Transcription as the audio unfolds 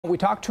We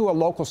talked to a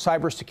local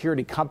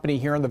cybersecurity company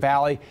here in the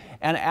Valley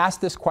and asked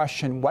this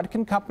question: what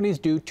can companies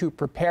do to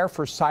prepare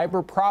for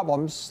cyber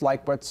problems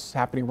like what's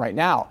happening right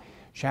now?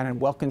 Shannon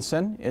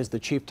Wilkinson is the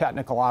Chief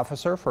Technical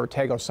Officer for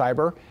Tego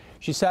Cyber.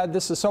 She said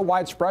this is so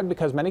widespread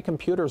because many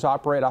computers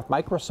operate off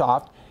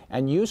Microsoft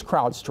and use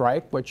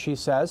CrowdStrike, which she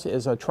says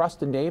is a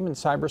trusted name in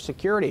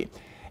cybersecurity.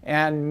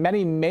 And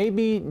many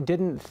maybe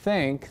didn't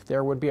think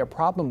there would be a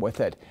problem with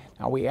it.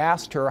 Now, we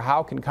asked her,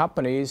 how can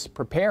companies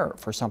prepare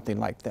for something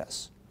like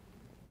this?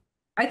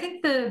 I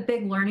think the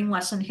big learning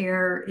lesson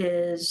here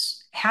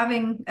is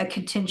having a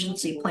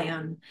contingency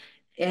plan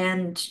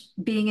and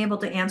being able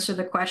to answer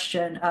the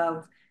question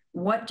of,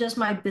 what does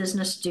my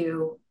business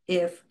do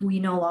if we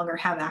no longer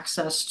have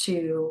access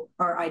to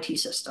our IT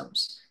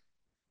systems?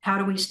 How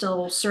do we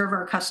still serve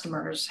our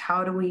customers?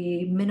 How do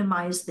we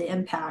minimize the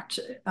impact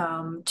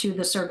to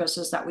the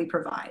services that we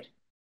provide?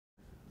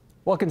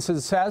 Wilkinson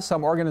says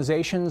some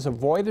organizations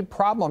avoided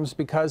problems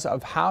because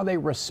of how they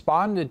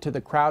responded to the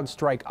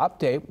CrowdStrike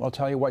update. We'll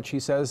tell you what she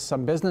says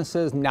some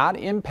businesses not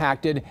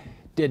impacted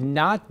did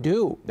not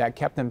do that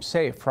kept them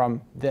safe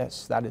from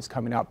this. That is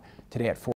coming up today at 4.